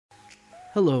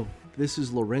Hello, this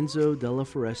is Lorenzo Della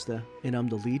Foresta, and I'm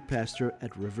the lead pastor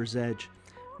at River's Edge.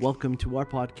 Welcome to our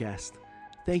podcast.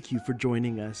 Thank you for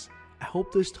joining us. I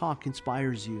hope this talk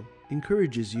inspires you,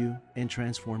 encourages you, and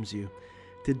transforms you.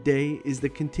 Today is the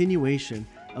continuation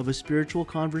of a spiritual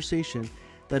conversation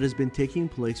that has been taking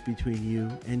place between you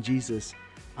and Jesus.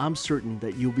 I'm certain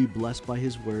that you'll be blessed by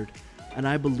His Word, and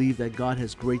I believe that God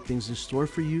has great things in store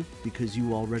for you because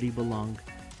you already belong.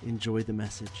 Enjoy the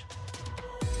message.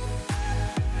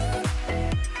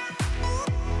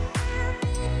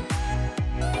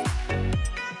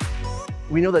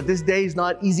 We know that this day is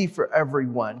not easy for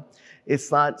everyone.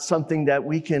 It's not something that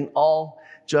we can all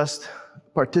just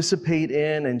participate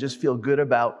in and just feel good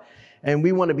about. And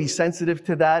we want to be sensitive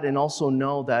to that and also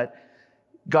know that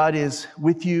God is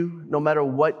with you no matter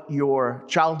what your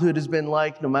childhood has been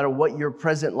like, no matter what your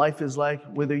present life is like,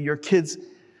 whether your kids,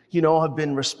 have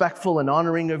been respectful and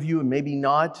honoring of you and maybe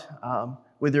not,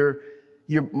 whether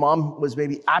your mom was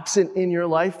maybe absent in your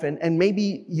life and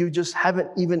maybe you just haven't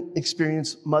even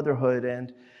experienced motherhood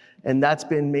and that's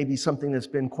been maybe something that's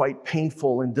been quite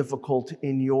painful and difficult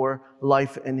in your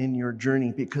life and in your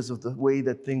journey because of the way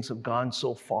that things have gone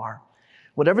so far.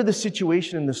 Whatever the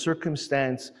situation and the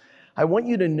circumstance, I want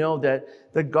you to know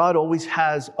that God always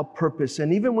has a purpose.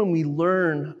 And even when we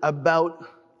learn about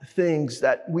things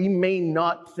that we may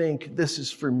not think this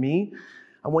is for me,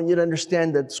 I want you to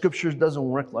understand that Scripture doesn't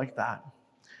work like that.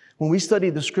 When we study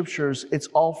the Scriptures, it's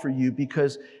all for you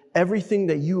because everything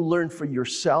that you learn for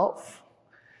yourself,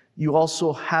 you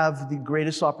also have the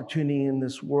greatest opportunity in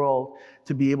this world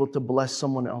to be able to bless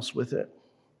someone else with it.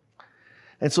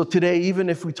 And so today, even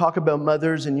if we talk about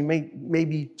mothers and you may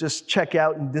maybe just check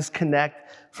out and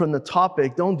disconnect from the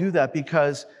topic, don't do that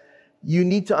because you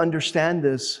need to understand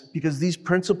this because these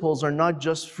principles are not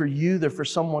just for you, they're for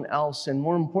someone else. And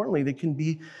more importantly, they can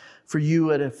be for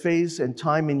you at a phase and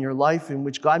time in your life in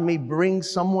which God may bring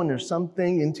someone or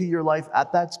something into your life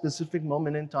at that specific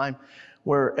moment in time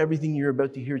where everything you're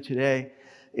about to hear today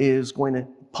is going to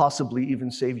possibly even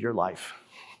save your life.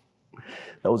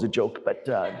 That was a joke, but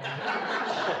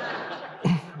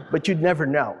but you'd never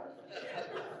know.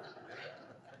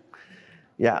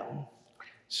 Yeah.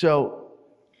 So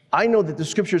I know that the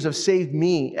Scriptures have saved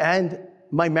me and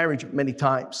my marriage many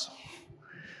times.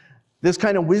 This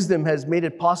kind of wisdom has made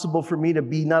it possible for me to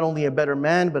be not only a better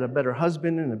man, but a better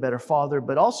husband and a better father,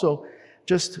 but also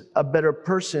just a better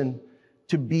person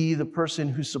to be the person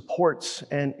who supports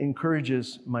and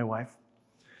encourages my wife.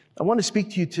 I want to speak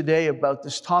to you today about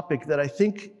this topic that I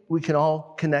think we can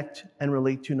all connect and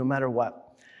relate to no matter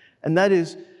what. And that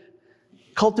is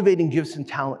cultivating gifts and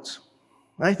talents.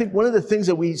 And I think one of the things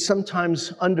that we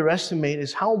sometimes underestimate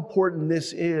is how important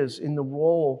this is in the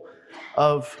role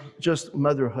of just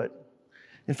motherhood.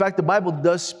 In fact, the Bible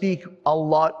does speak a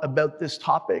lot about this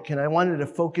topic, and I wanted to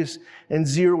focus and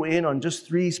zero in on just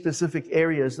three specific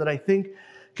areas that I think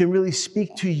can really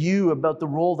speak to you about the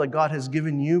role that God has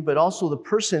given you, but also the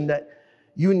person that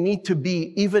you need to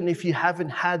be, even if you haven't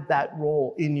had that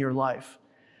role in your life.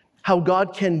 How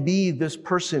God can be this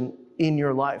person in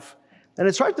your life. And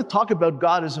it's hard to talk about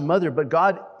God as a mother, but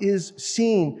God is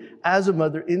seen as a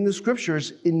mother in the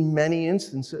Scriptures in many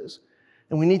instances.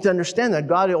 And we need to understand that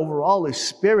God overall is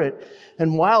spirit.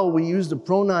 And while we use the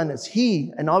pronoun as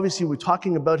he, and obviously we're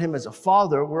talking about him as a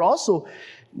father, we're also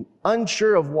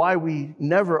unsure of why we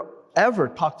never, ever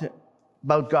talked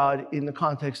about God in the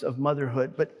context of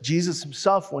motherhood. But Jesus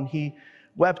himself, when he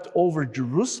wept over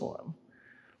Jerusalem,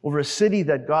 over a city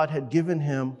that God had given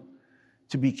him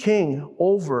to be king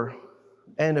over,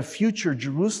 and a future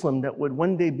Jerusalem that would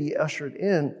one day be ushered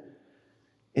in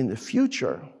the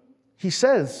future, he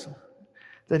says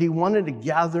that he wanted to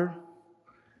gather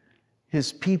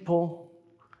his people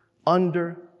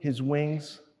under his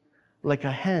wings like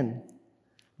a hen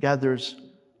gathers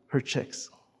her chicks.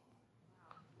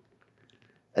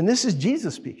 And this is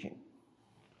Jesus speaking.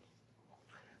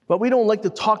 But we don't like to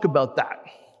talk about that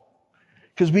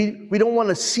because we don't want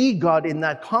to see God in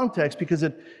that context because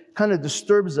it kind of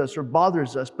disturbs us or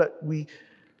bothers us. But we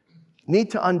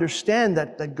need to understand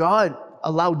that God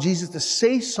allowed Jesus to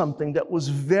say something that was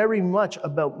very much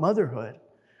about motherhood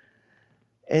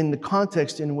in the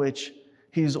context in which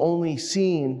he's only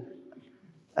seen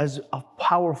as a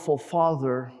powerful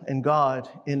father and God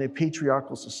in a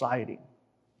patriarchal society.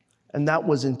 And that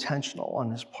was intentional on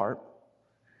his part.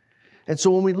 And so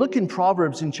when we look in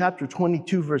Proverbs in chapter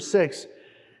 22, verse 6,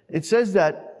 it says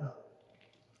that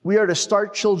we are to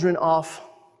start children off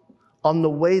on the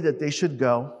way that they should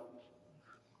go.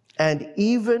 And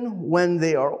even when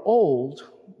they are old,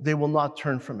 they will not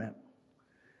turn from it.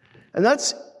 And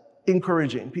that's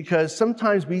encouraging because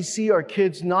sometimes we see our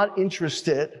kids not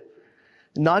interested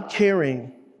not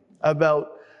caring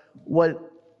about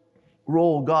what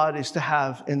role God is to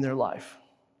have in their life.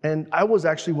 And I was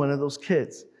actually one of those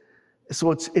kids.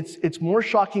 So it's more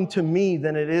shocking to me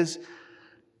than it is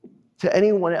to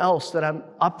anyone else that I'm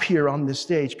up here on this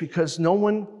stage, because no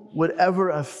one would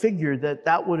ever have figured that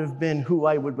that would have been who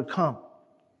I would become.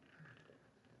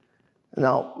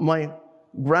 Now, my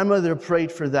grandmother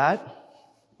prayed for that.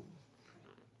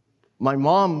 My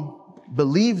mom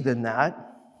believed in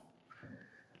that,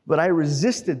 but I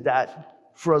resisted that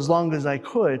for as long as I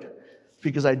could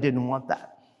because I didn't want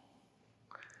that.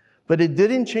 But it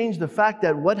didn't change the fact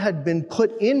that what had been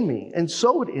put in me and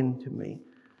sowed into me,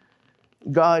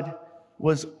 God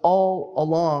was all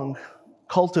along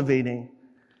cultivating,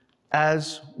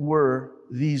 as were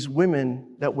these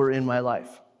women that were in my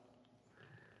life.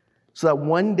 So that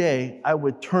one day I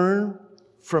would turn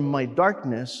from my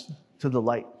darkness to the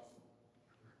light.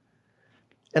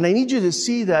 And I need you to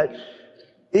see that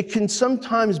it can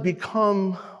sometimes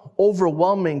become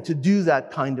overwhelming to do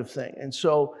that kind of thing. And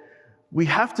so we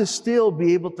have to still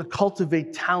be able to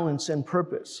cultivate talents and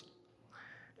purpose.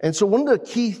 And so one of the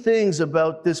key things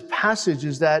about this passage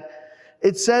is that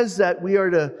it says that we are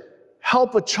to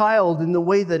help a child in the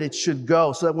way that it should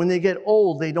go, so that when they get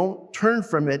old, they don't turn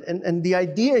from it. And the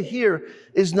idea here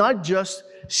is not just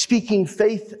speaking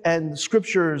faith and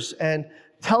scriptures and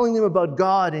telling them about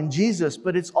God and Jesus,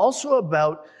 but it's also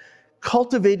about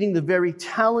cultivating the very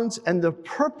talents and the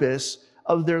purpose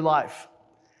of their life.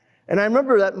 And I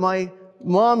remember that my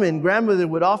mom and grandmother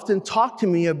would often talk to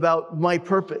me about my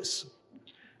purpose.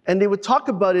 And they would talk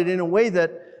about it in a way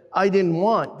that I didn't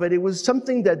want, but it was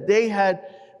something that they had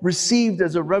received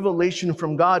as a revelation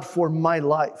from God for my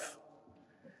life.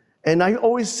 And I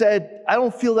always said, I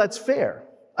don't feel that's fair.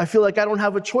 I feel like I don't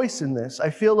have a choice in this. I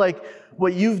feel like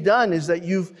what you've done is that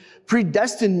you've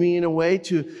predestined me in a way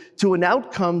to an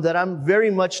outcome that I'm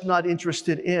very much not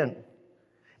interested in.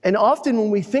 And often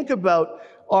when we think about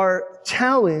our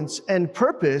talents and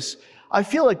purpose, I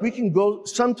feel like we can go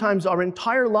sometimes our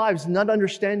entire lives not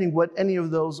understanding what any of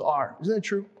those are. Isn't it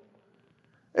true?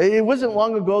 It wasn't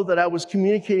long ago that I was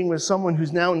communicating with someone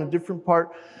who's now in a different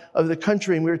part of the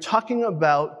country, and we were talking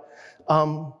about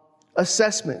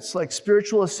assessments, like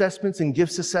spiritual assessments and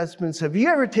gifts assessments. Have you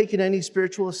ever taken any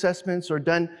spiritual assessments or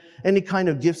done any kind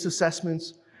of gifts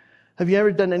assessments? Have you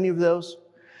ever done any of those?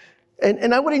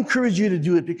 And I would encourage you to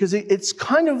do it, because it's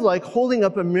kind of like holding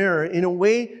up a mirror in a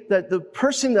way that the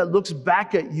person that looks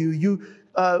back at you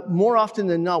more often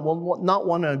than not will not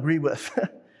want to agree with.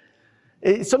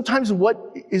 Sometimes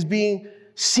what is being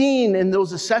seen in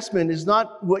those assessments is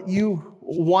not what you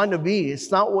want to be. It's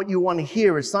not what you want to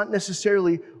hear. It's not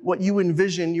necessarily what you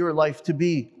envision your life to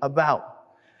be about.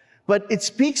 But it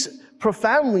speaks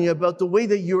profoundly about the way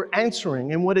that you're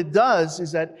answering. And what it does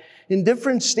is that in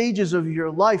different stages of your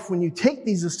life, when you take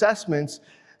these assessments,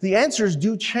 the answers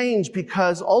do change,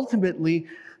 because ultimately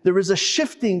there is a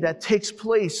shifting that takes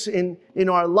place in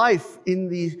our life in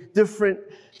the different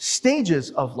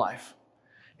stages of life.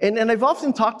 And I've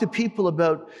often talked to people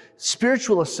about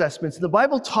spiritual assessments. The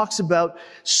Bible talks about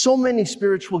so many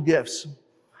spiritual gifts.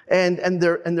 And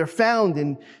they're found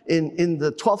in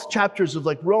the 12th chapters of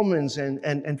like Romans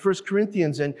and 1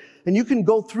 Corinthians. And you can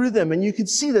go through them and you can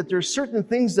see that there's certain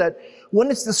things that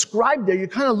when it's described there, you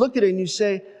kind of look at it and you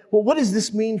say, well, what does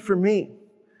this mean for me?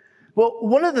 Well,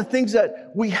 one of the things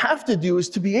that we have to do is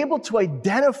to be able to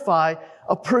identify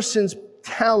a person's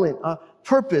talent,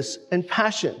 purpose, and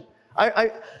passion.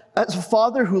 I as a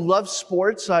father who loves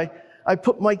sports, I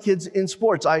put my kids in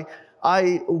sports. I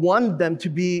wanted them to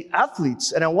be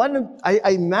athletes, and I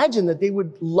imagined that they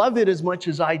would love it as much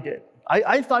as I did.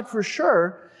 I thought for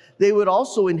sure they would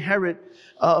also inherit,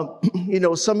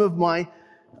 some of my,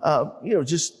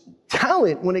 just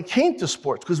talent when it came to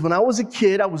sports. Because when I was a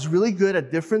kid, I was really good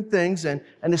at different things, and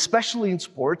especially in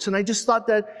sports, and I just thought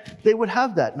that they would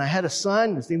have that. And I had a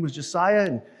son, his name was Josiah,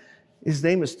 and his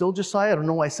name is still Josiah. I don't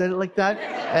know why I said it like that.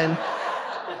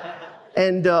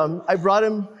 And I brought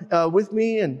him with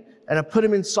me, and I put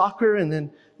him in soccer, and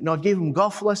then, I gave him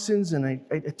golf lessons, and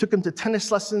I took him to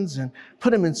tennis lessons, and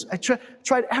put him in, I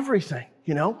tried everything,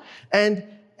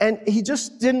 and he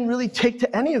just didn't really take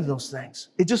to any of those things.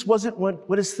 It just wasn't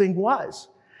what his thing was.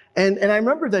 And I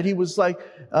remember that he was like,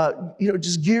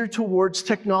 just geared towards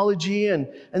technology, and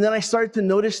then I started to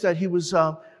notice that he was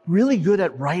really good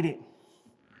at writing.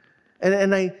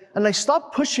 And I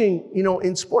stopped pushing,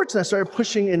 in sports, and I started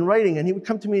pushing in writing. And he would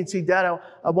come to me and say, Dad,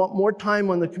 I want more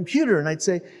time on the computer. And I'd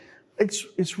say,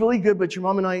 it's really good, but your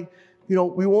mom and I, we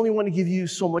only want to give you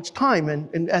so much time.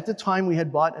 And at the time, we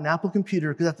had bought an Apple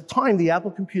computer, because at the time, the Apple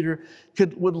computer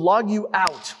would log you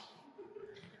out.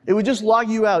 It would just log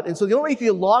you out. And so the only way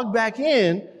you could log back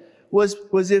in was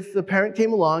if the parent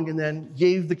came along and then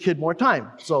gave the kid more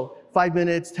time. So 5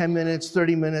 minutes, 10 minutes,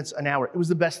 30 minutes, an hour. It was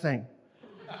the best thing.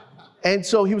 And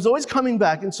so he was always coming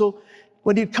back. And so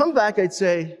when he'd come back, I'd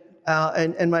say,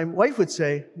 and my wife would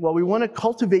say, well, we want to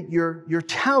cultivate your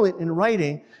talent in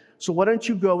writing. So why don't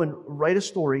you go and write a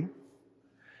story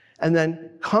and then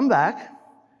come back,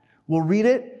 we'll read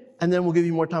it, and then we'll give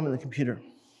you more time on the computer.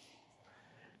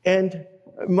 And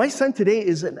my son today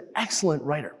is an excellent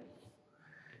writer.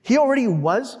 He already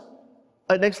was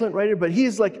an excellent writer, but he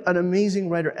is like an amazing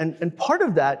writer. And part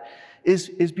of that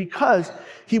is because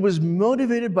he was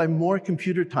motivated by more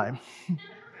computer time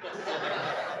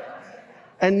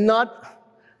and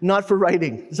not for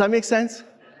writing. Does that make sense?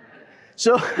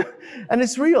 So, and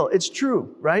it's real, it's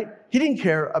true, right? He didn't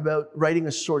care about writing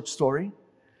a short story.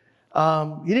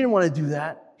 He didn't want to do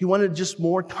that. He wanted just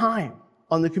more time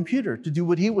on the computer to do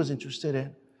what he was interested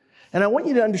in. And I want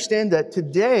you to understand that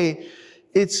today,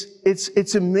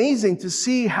 it's amazing to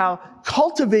see how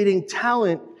cultivating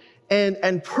talent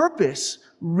and purpose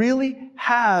really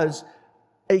has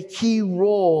a key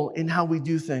role in how we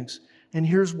do things. And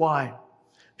here's why.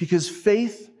 Because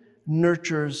faith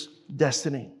nurtures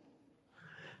destiny.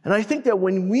 And I think that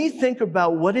when we think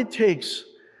about what it takes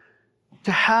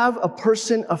to have a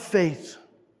person of faith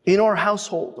in our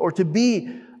household or to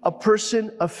be a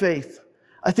person of faith,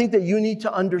 I think that you need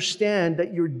to understand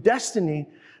that your destiny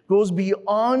goes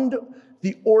beyond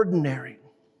the ordinary.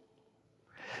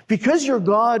 Because your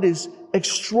God is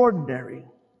extraordinary,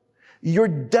 your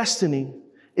destiny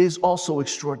is also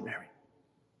extraordinary.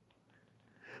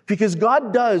 Because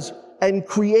God does and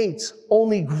creates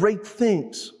only great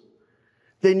things,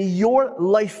 then your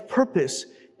life purpose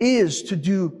is to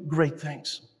do great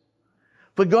things.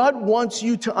 But God wants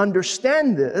you to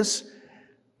understand this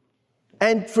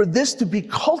and for this to be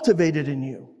cultivated in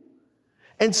you.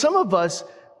 And some of us,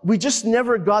 we just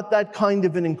never got that kind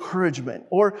of an encouragement.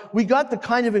 Or we got the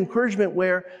kind of encouragement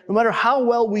where no matter how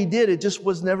well we did, it just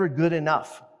was never good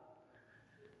enough.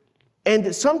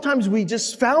 And sometimes we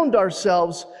just found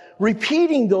ourselves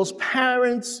repeating those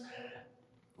parents'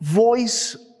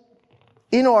 voice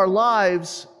in our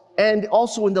lives and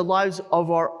also in the lives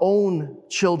of our own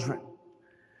children.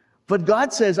 But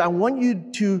God says, I want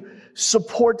you to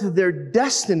support their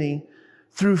destiny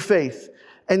through faith.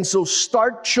 And so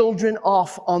start children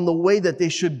off on the way that they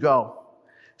should go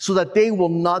so that they will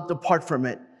not depart from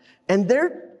it. And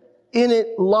there in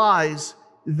it lies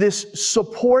this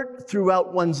support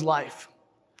throughout one's life.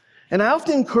 And I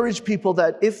often encourage people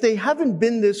that if they haven't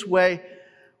been this way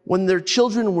when their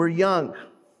children were young,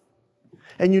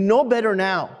 and you know better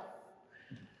now,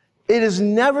 it is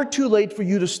never too late for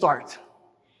you to start.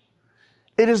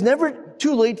 It is never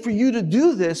too late for you to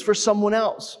do this for someone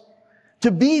else.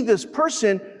 To be this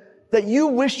person that you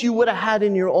wish you would have had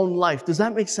in your own life. Does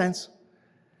that make sense?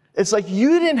 It's like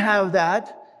you didn't have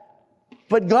that,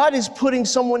 but God is putting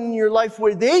someone in your life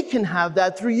where they can have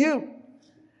that through you.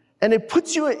 And it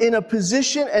puts you in a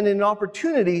position and an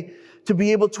opportunity to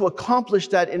be able to accomplish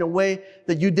that in a way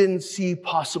that you didn't see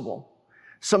possible.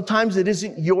 Sometimes it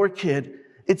isn't your kid,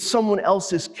 it's someone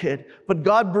else's kid. But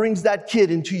God brings that kid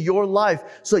into your life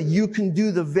so that you can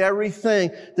do the very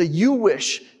thing that you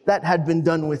wish that had been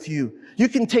done with you. You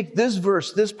can take this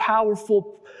verse, this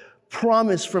powerful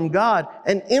promise from God,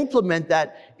 and implement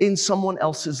that in someone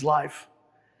else's life.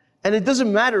 And it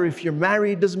doesn't matter if you're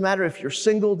married, it doesn't matter if you're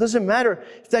single, it doesn't matter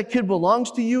if that kid belongs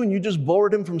to you and you just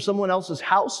borrowed him from someone else's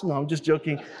house. No, I'm just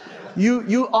joking.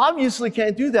 You obviously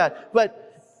can't do that, but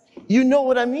you know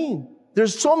what I mean.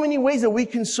 There's so many ways that we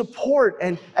can support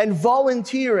and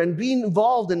volunteer and be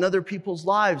involved in other people's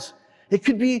lives. It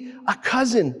could be a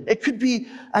cousin. It could be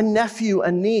a nephew,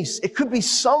 a niece. It could be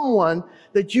someone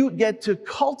that you get to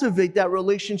cultivate that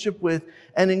relationship with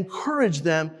and encourage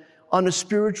them on a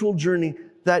spiritual journey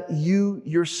that you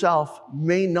yourself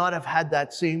may not have had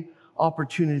that same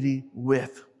opportunity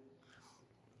with.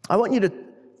 I want you to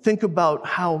think about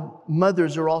how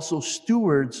mothers are also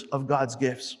stewards of God's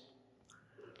gifts.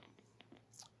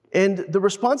 And the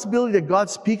responsibility that God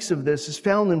speaks of this is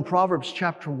found in Proverbs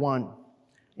chapter 1,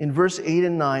 in verse 8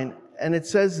 and 9. And it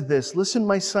says this, "Listen,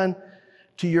 my son,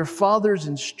 to your father's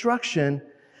instruction."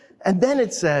 And then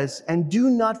it says, "And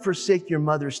do not forsake your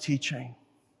mother's teaching,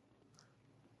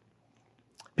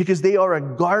 because they are a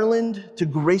garland to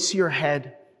grace your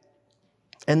head,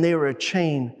 and they are a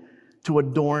chain to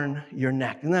adorn your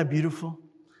neck." Isn't that beautiful?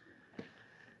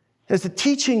 As the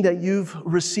teaching that you've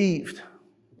received,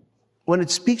 when it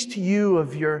speaks to you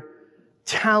of your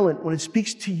talent, when it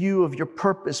speaks to you of your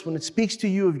purpose, when it speaks to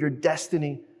you of your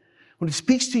destiny, when it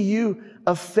speaks to you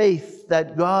of faith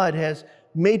that God has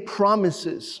made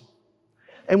promises.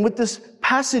 And what this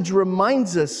passage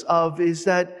reminds us of is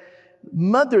that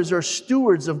mothers are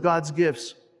stewards of God's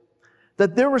gifts,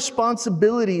 that their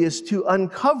responsibility is to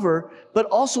uncover, but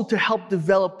also to help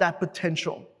develop that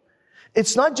potential.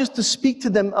 It's not just to speak to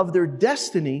them of their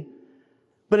destiny,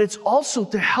 but it's also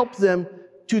to help them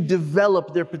to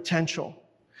develop their potential.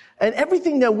 And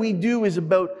everything that we do is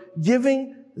about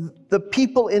giving the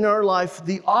people in our life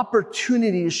the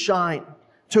opportunity to shine,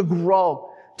 to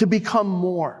grow, to become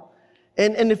more.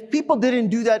 And if people didn't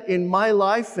do that in my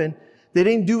life, and they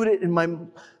didn't do it in my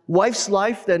wife's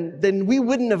life, then we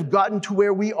wouldn't have gotten to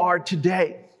where we are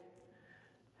today.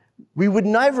 We would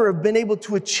never have been able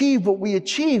to achieve what we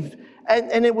achieved.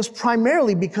 And it was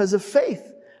primarily because of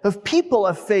faith, of people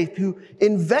of faith who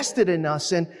invested in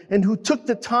us and who took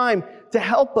the time to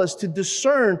help us to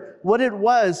discern what it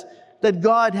was that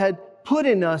God had put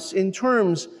in us in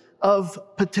terms of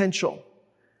potential.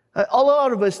 A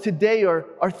lot of us today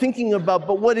are thinking about,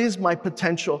 but what is my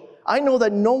potential? I know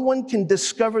that no one can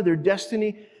discover their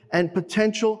destiny and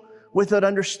potential without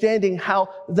understanding how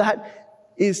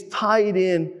that is tied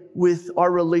in with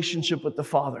our relationship with the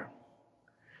Father.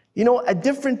 You know, at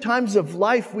different times of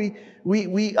life,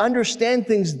 we understand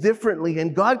things differently,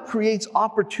 and God creates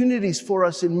opportunities for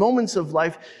us in moments of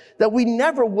life that we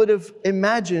never would have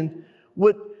imagined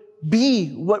would be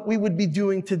what we would be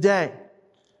doing today.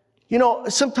 You know,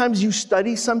 sometimes you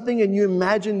study something and you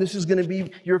imagine this is going to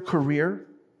be your career,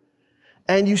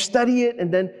 and you study it,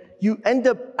 and then you end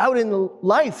up out in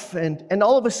life, and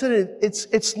all of a sudden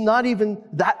it's not even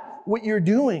that what you're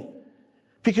doing.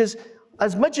 Because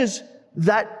as much as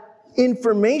that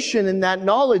information and that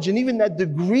knowledge and even that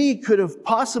degree could have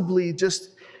possibly just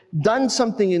done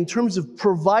something in terms of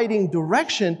providing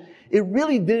direction, it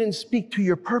really didn't speak to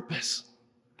your purpose.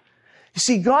 You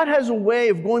see, God has a way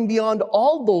of going beyond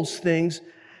all those things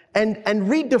and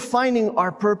redefining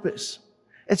our purpose.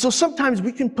 And so sometimes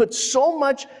we can put so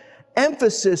much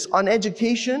emphasis on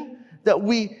education that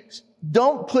we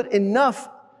don't put enough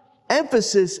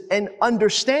emphasis and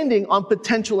understanding on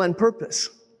potential and purpose.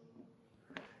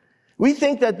 We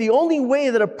think that the only way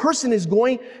that a person is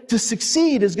going to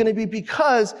succeed is going to be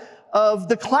because of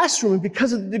the classroom and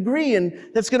because of the degree, and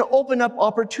that's going to open up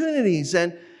opportunities.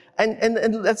 And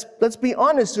let's be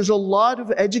honest, there's a lot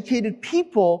of educated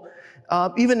people,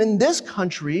 even in this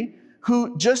country,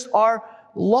 who just are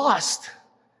lost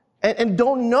and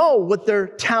don't know what their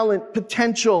talent,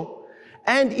 potential,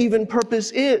 and even purpose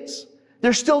is.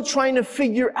 They're still trying to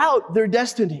figure out their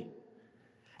destiny.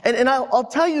 And I'll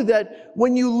tell you that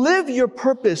when you live your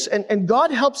purpose, and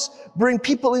God helps bring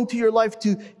people into your life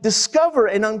to discover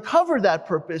and uncover that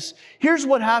purpose, here's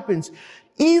what happens.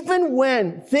 Even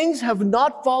when things have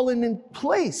not fallen in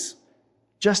place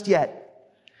just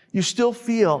yet, you still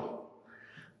feel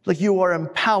like you are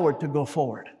empowered to go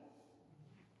forward.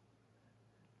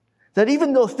 That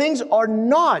even though things are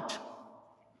not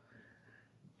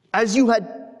as you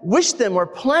had wished them or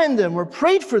planned them or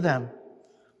prayed for them,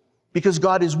 because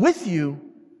God is with you,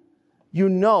 you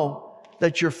know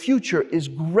that your future is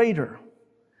greater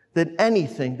than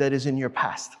anything that is in your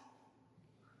past.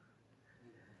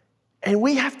 And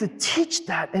we have to teach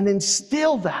that and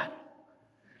instill that,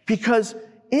 because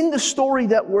in the story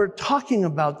that we're talking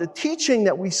about, the teaching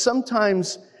that we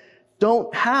sometimes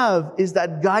don't have is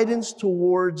that guidance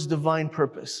towards divine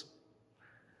purpose.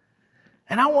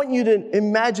 And I want you to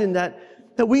imagine that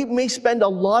we may spend a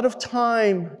lot of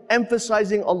time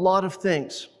emphasizing a lot of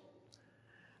things.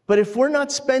 But if we're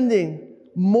not spending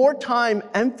more time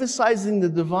emphasizing the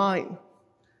divine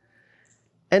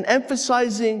and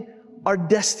emphasizing our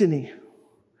destiny,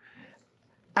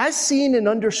 as seen and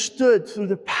understood through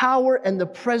the power and the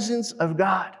presence of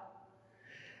God,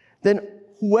 then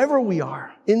whoever we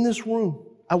are in this room,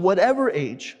 at whatever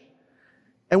age,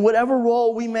 and whatever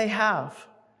role we may have,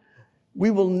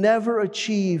 we will never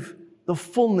achieve the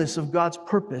fullness of God's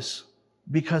purpose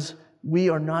because we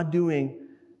are not doing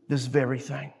this very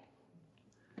thing.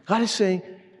 God is saying,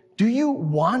 do you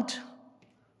want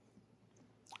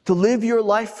to live your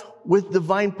life with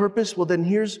divine purpose? Well, then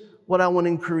here's what I want to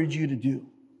encourage you to do.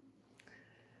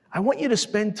 I want you to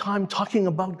spend time talking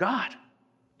about God.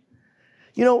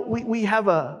 You know, we have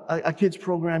a kids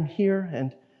program here,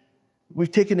 and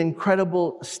we've taken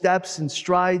incredible steps and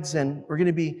strides, and we're going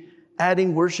to be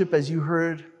adding worship, as you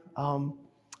heard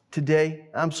today.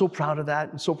 I'm so proud of that.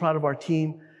 I'm so proud of our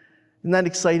team. Isn't that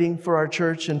exciting for our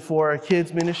church and for our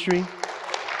kids ministry?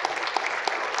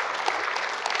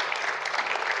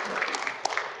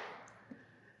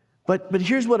 But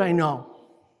here's what I know.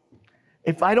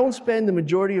 If I don't spend the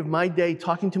majority of my day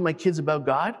talking to my kids about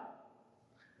God,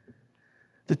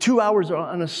 The 2 hours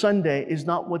on a Sunday is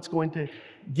not what's going to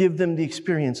give them the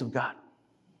experience of God.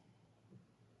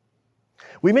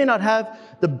 We may not have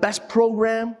the best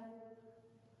program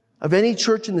of any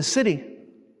church in the city,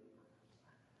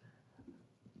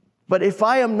 but if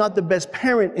I am not the best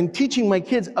parent in teaching my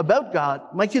kids about God,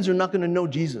 my kids are not going to know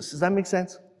Jesus. Does that make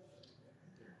sense?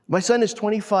 My son is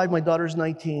 25, my daughter's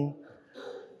 19,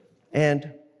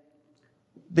 and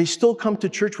they still come to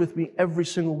church with me every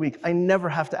single week. I never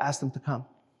have to ask them to come.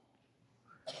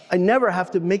 I never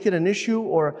have to make it an issue,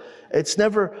 or it's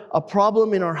never a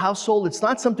problem in our household. It's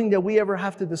not something that we ever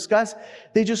have to discuss.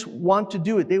 They just want to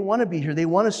do it. They want to be here. They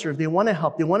want to serve. They want to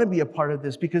help. They want to be a part of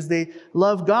this because they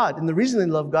love God. And the reason they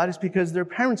love God is because their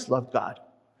parents loved God.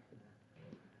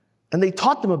 And they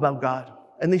taught them about God.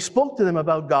 And they spoke to them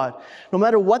about God, no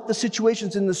matter what the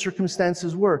situations and the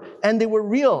circumstances were. And they were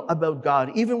real about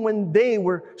God, even when they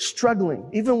were struggling,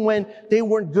 even when they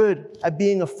weren't good at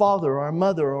being a father or a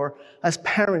mother or as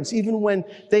parents, even when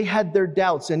they had their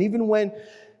doubts, and even when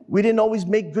we didn't always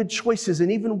make good choices,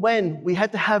 and even when we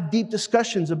had to have deep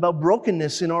discussions about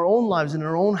brokenness in our own lives, in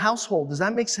our own household. Does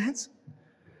that make sense?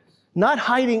 Not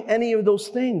hiding any of those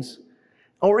things.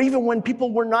 Or even when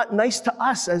people were not nice to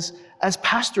us as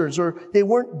pastors, or they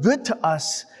weren't good to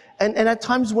us. And at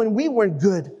times when we weren't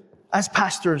good as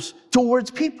pastors towards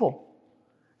people.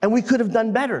 And we could have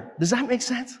done better. Does that make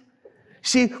sense?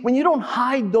 See, when you don't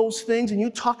hide those things and you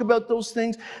talk about those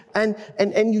things and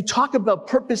you talk about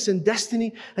purpose and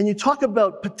destiny and you talk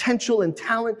about potential and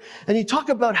talent and you talk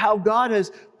about how God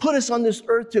has put us on this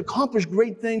earth to accomplish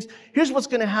great things, here's what's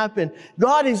going to happen.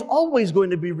 God is always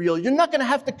going to be real. You're not going to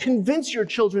have to convince your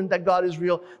children that God is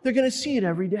real. They're going to see it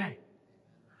every day.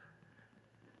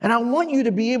 And I want you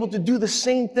to be able to do the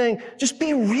same thing. Just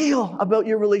be real about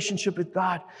your relationship with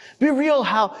God. Be real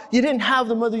how you didn't have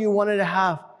the mother you wanted to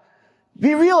have.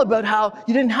 Be real about how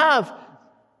you didn't have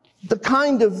the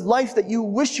kind of life that you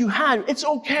wish you had. It's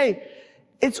okay.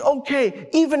 It's okay.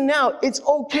 Even now, it's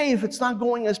okay if it's not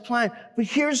going as planned. But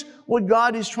here's what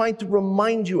God is trying to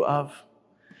remind you of.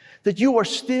 That you are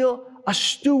still a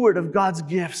steward of God's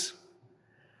gifts.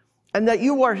 And that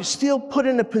you are still put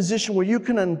in a position where you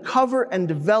can uncover and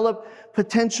develop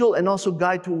potential and also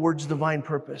guide towards divine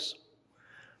purpose.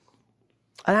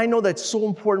 And I know that's so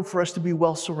important for us to be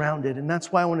well surrounded. And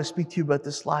that's why I want to speak to you about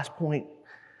this last point.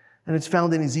 And it's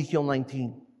found in Ezekiel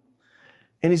 19.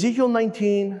 In Ezekiel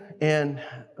 19 and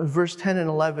verse 10 and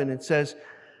 11, it says,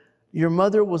 your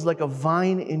mother was like a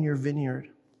vine in your vineyard.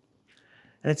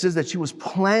 And it says that she was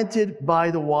planted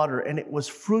by the water, and it was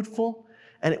fruitful,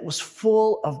 and it was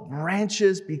full of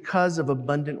branches because of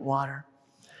abundant water.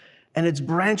 And its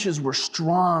branches were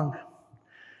strong.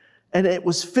 And it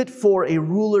was fit for a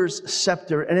ruler's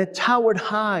scepter, and it towered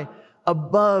high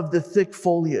above the thick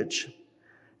foliage.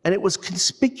 And it was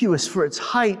conspicuous for its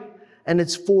height, and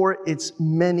it's for its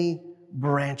many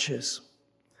branches.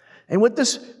 And what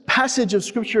this passage of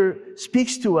Scripture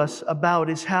speaks to us about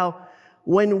is how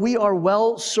when we are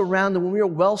well surrounded, when we are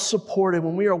well supported,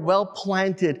 when we are well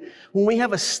planted, when we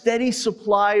have a steady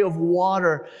supply of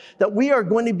water, that we are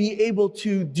going to be able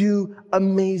to do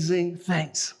amazing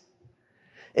things.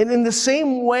 And in the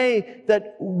same way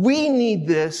that we need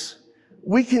this,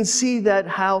 we can see that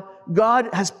how God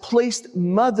has placed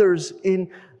mothers in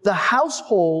the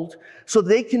household so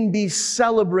they can be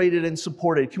celebrated and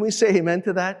supported. Can we say amen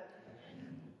to that?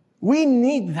 We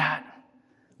need that.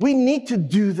 We need to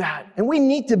do that. And we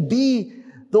need to be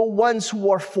the ones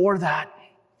who are for that.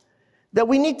 That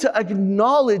we need to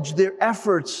acknowledge their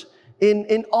efforts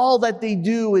in all that they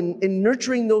do, in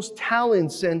nurturing those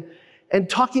talents and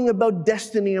talking about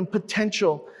destiny and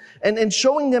potential and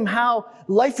showing them how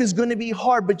life is going to be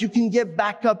hard, but you can get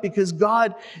back up because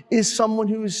God is someone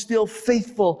who is still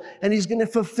faithful and He's going to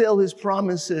fulfill His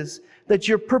promises, that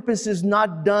your purpose is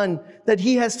not done, that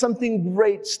He has something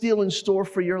great still in store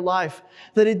for your life,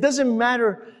 that it doesn't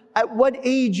matter at what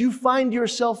age you find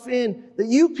yourself in, that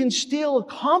you can still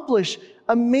accomplish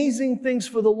amazing things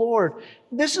for the Lord.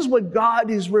 This is what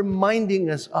God is reminding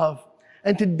us of.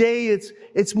 And today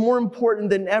it's more important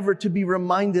than ever to be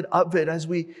reminded of it as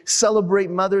we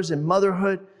celebrate mothers and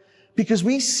motherhood, because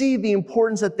we see the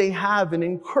importance that they have in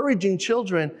encouraging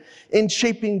children in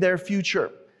shaping their future.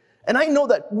 And I know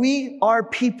that we are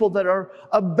people that are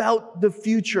about the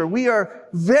future. We are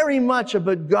very much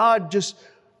about God just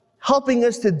helping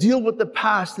us to deal with the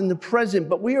past and the present,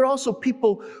 but we are also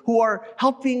people who are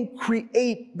helping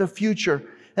create the future.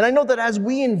 And I know that as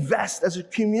we invest as a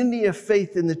community of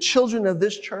faith in the children of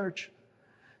this church,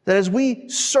 that as we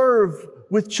serve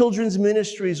with children's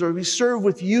ministries or we serve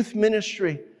with youth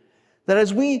ministry, that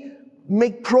as we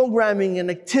make programming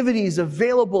and activities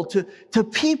available to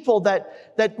people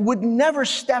that would never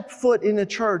step foot in a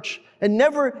church and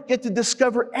never get to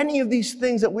discover any of these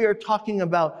things that we are talking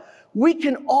about. We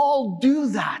can all do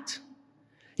that.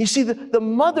 You see, the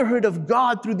motherhood of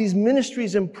God through these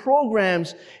ministries and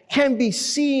programs can be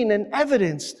seen and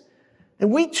evidenced.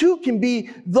 And we too can be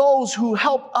those who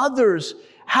help others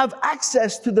have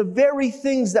access to the very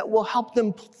things that will help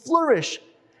them flourish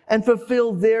and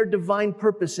fulfill their divine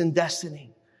purpose and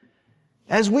destiny.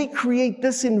 As we create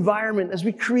this environment, as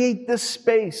we create this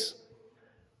space,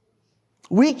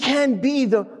 we can be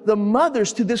the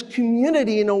mothers to this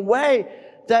community in a way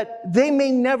that they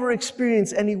may never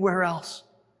experience anywhere else.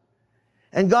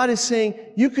 And God is saying,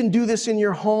 you can do this in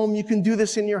your home, you can do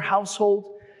this in your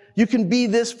household, you can be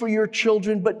this for your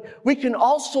children, but we can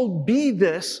also be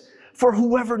this for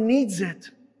whoever needs it.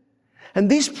 And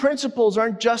these principles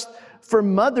aren't just for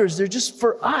mothers, they're just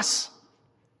for us.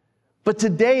 But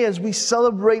today, as we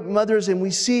celebrate mothers and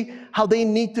we see how they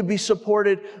need to be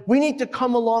supported, we need to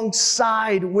come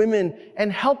alongside women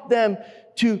and help them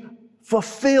to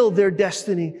fulfill their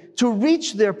destiny, to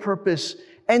reach their purpose,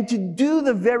 and to do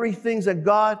the very things that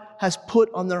God has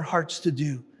put on their hearts to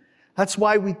do. That's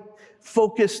why we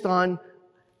focused on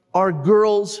our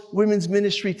girls' women's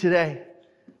ministry today.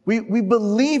 We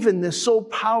believe in this so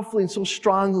powerfully and so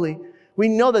strongly. We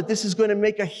know that this is going to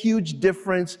make a huge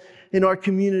difference in our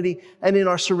community and in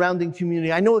our surrounding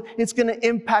community. I know it's going to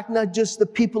impact not just the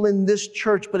people in this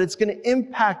church, but it's going to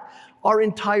impact our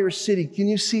entire city. Can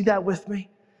you see that with me?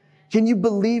 Can you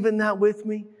believe in that with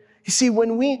me? You see,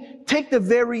 when we take the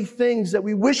very things that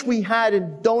we wish we had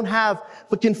and don't have,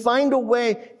 but can find a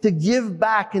way to give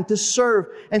back and to serve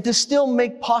and to still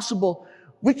make possible,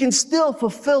 we can still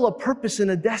fulfill a purpose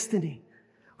and a destiny.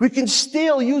 We can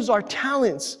still use our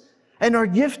talents and our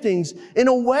giftings in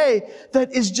a way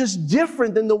that is just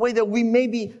different than the way that we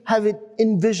maybe have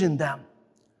envisioned them.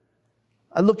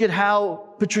 I look at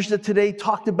how Patricia today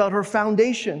talked about her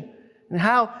foundation and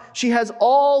how she has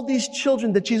all these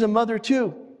children that she's a mother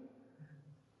to.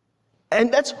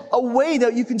 And that's a way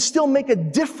that you can still make a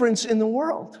difference in the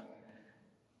world.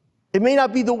 It may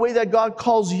not be the way that God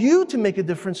calls you to make a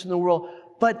difference in the world,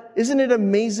 but isn't it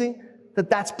amazing that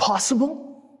that's possible?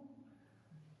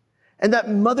 And that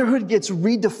motherhood gets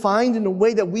redefined in a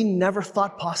way that we never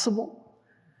thought possible.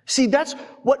 See, that's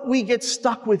what we get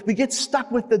stuck with. We get stuck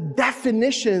with the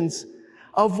definitions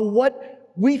of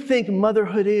what we think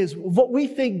motherhood is, what we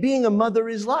think being a mother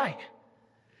is like.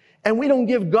 And we don't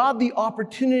give God the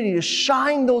opportunity to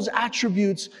shine those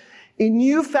attributes in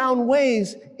newfound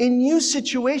ways, in new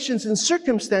situations and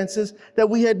circumstances that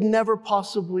we had never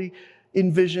possibly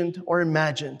envisioned or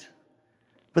imagined.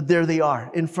 But there they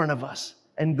are in front of us.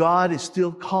 And God is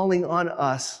still calling on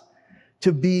us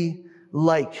to be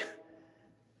like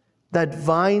that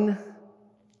vine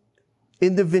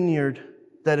in the vineyard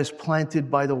that is planted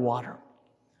by the water,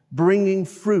 bringing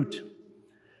fruit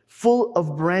full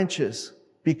of branches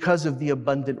because of the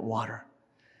abundant water.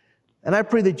 And I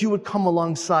pray that you would come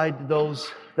alongside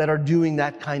those that are doing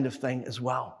that kind of thing as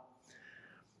well.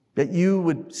 That you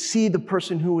would see the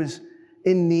person who is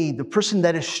in need, the person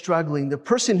that is struggling, the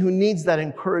person who needs that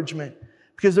encouragement,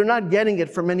 because they're not getting it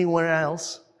from anywhere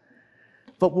else.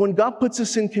 But when God puts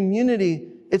us in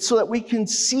community, it's so that we can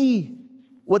see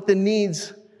what the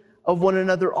needs of one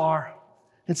another are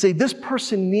and say, this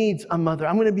person needs a mother.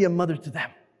 I'm going to be a mother to them.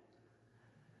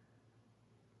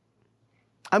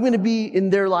 I'm going to be in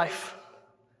their life.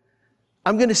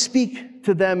 I'm going to speak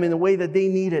to them in the way that they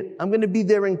need it. I'm going to be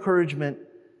their encouragement.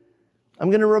 I'm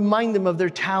going to remind them of their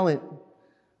talent.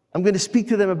 I'm going to speak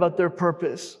to them about their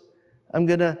purpose. I'm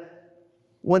going to,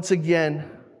 once again,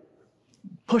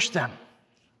 push them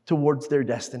towards their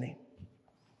destiny.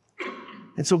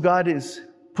 And so God is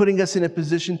putting us in a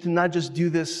position to not just do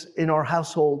this in our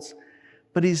households,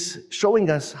 but He's showing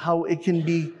us how it can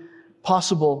be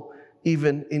possible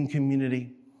even in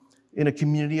community, in a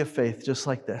community of faith just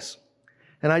like this.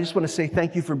 And I just want to say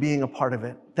thank you for being a part of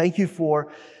it. Thank you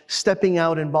for stepping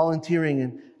out and volunteering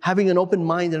and having an open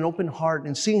mind and an open heart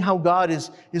and seeing how God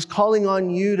is calling on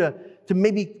you to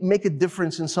maybe make a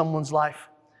difference in someone's life.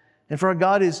 And for our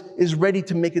God is ready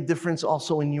to make a difference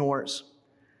also in yours.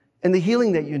 And the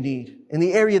healing that you need, in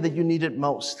the area that you need it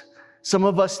most. Some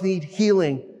of us need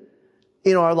healing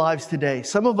in our lives today.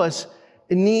 Some of us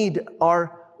need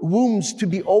our wombs to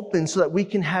be open so that we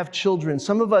can have children.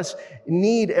 Some of us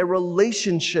need a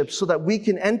relationship so that we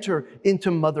can enter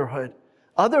into motherhood.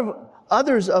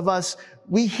 Others of us,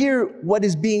 we hear what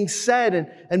is being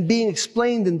said and being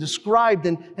explained and described,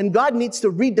 and God needs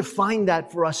to redefine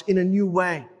that for us in a new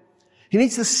way. He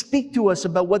needs to speak to us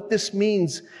about what this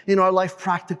means in our life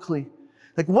practically.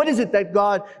 Like, what is it that,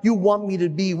 God, you want me to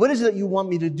be? What is it that you want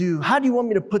me to do? How do you want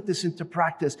me to put this into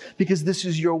practice? Because this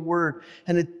is your word,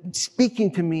 and it's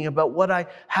speaking to me about what I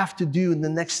have to do and the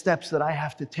next steps that I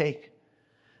have to take.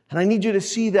 And I need you to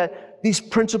see that these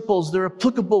principles, they're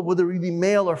applicable whether we be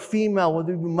male or female,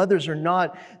 whether we be mothers or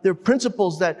not. They're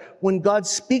principles that when God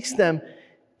speaks them,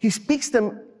 He speaks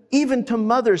them even to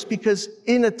mothers, because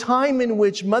in a time in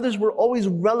which mothers were always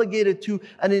relegated to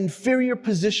an inferior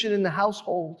position in the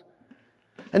household,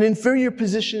 an inferior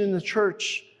position in the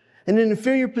church, an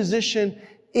inferior position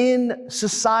in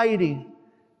society,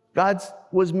 God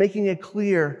was making it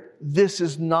clear, this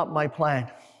is not my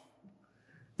plan.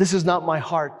 This is not my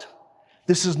heart.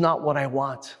 This is not what I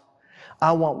want.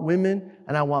 I want women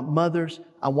and I want mothers.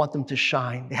 I want them to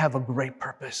shine. They have a great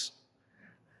purpose.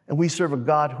 And we serve a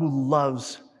God who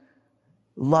loves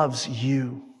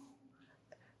you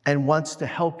and wants to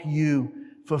help you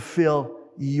fulfill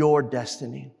your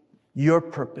destiny, your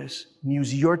purpose, and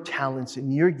use your talents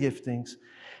and your giftings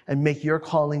and make your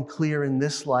calling clear in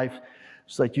this life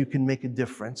so that you can make a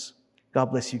difference.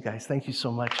 God bless you guys. Thank you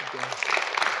so much.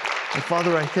 And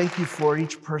Father, I thank you for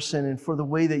each person and for the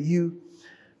way that you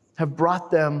have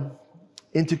brought them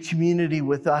into community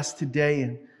with us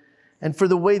today, and for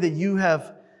the way that you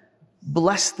have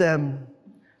blessed them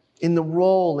in the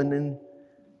role and in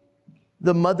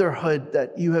the motherhood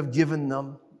that you have given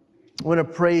them. I want to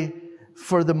pray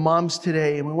for the moms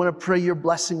today, and we want to pray your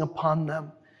blessing upon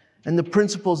them and the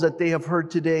principles that they have heard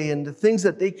today and the things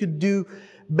that they could do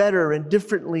better and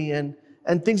differently and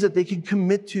things that they can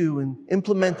commit to and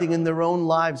implementing in their own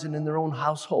lives and in their own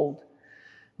household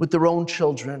with their own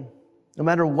children, no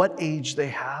matter what age they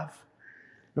have,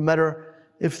 no matter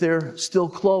if they're still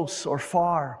close or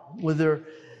far, whether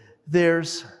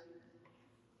there's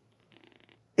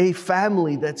a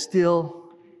family that still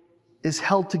is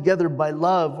held together by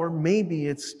love, or maybe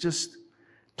it's just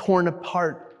torn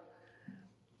apart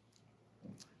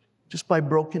just by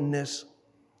brokenness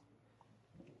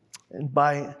and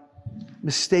by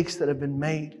mistakes that have been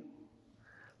made.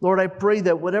 Lord, I pray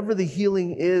that whatever the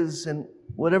healing is and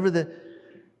whatever the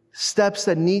steps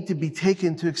that need to be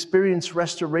taken to experience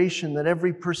restoration, that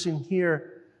every person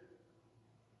here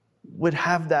would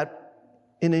have that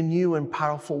in a new and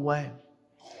powerful way.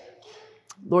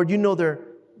 Lord, you know their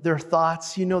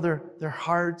thoughts, you know their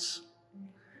hearts.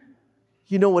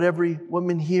 You know what every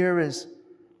woman here is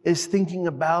thinking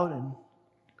about and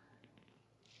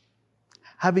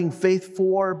having faith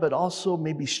for, but also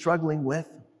maybe struggling with.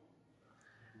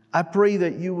 I pray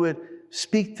that you would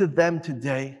speak to them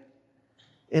today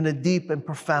in a deep and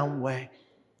profound way.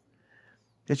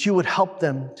 That you would help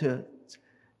them to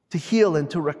heal and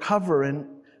to recover,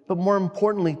 but more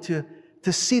importantly, to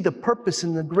see the purpose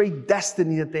and the great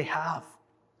destiny that they have.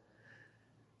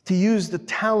 To use the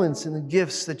talents and the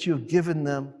gifts that you have given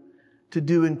them to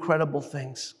do incredible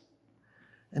things.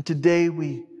 And today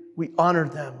we honor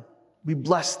them, we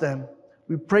bless them,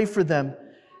 we pray for them,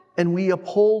 and we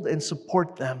uphold and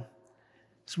support them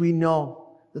as we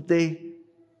know that they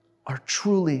are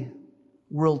truly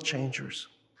world changers.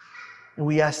 And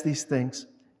we ask these things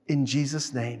in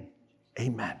Jesus' name,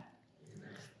 amen.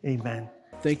 Amen.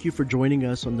 Thank you for joining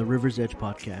us on the River's Edge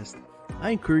podcast. I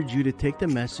encourage you to take the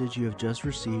message you have just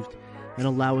received and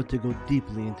allow it to go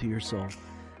deeply into your soul.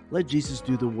 Let Jesus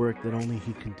do the work that only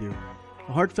He can do.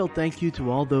 A heartfelt thank you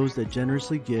to all those that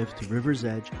generously give to River's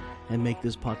Edge and make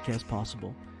this podcast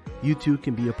possible. You too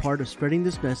can be a part of spreading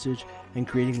this message and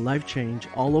creating life change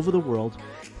all over the world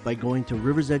by going to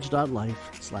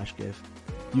riversedge.life/give.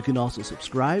 You can also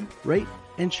subscribe, rate,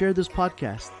 and share this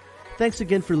podcast. Thanks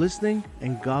again for listening,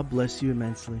 and God bless you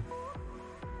immensely.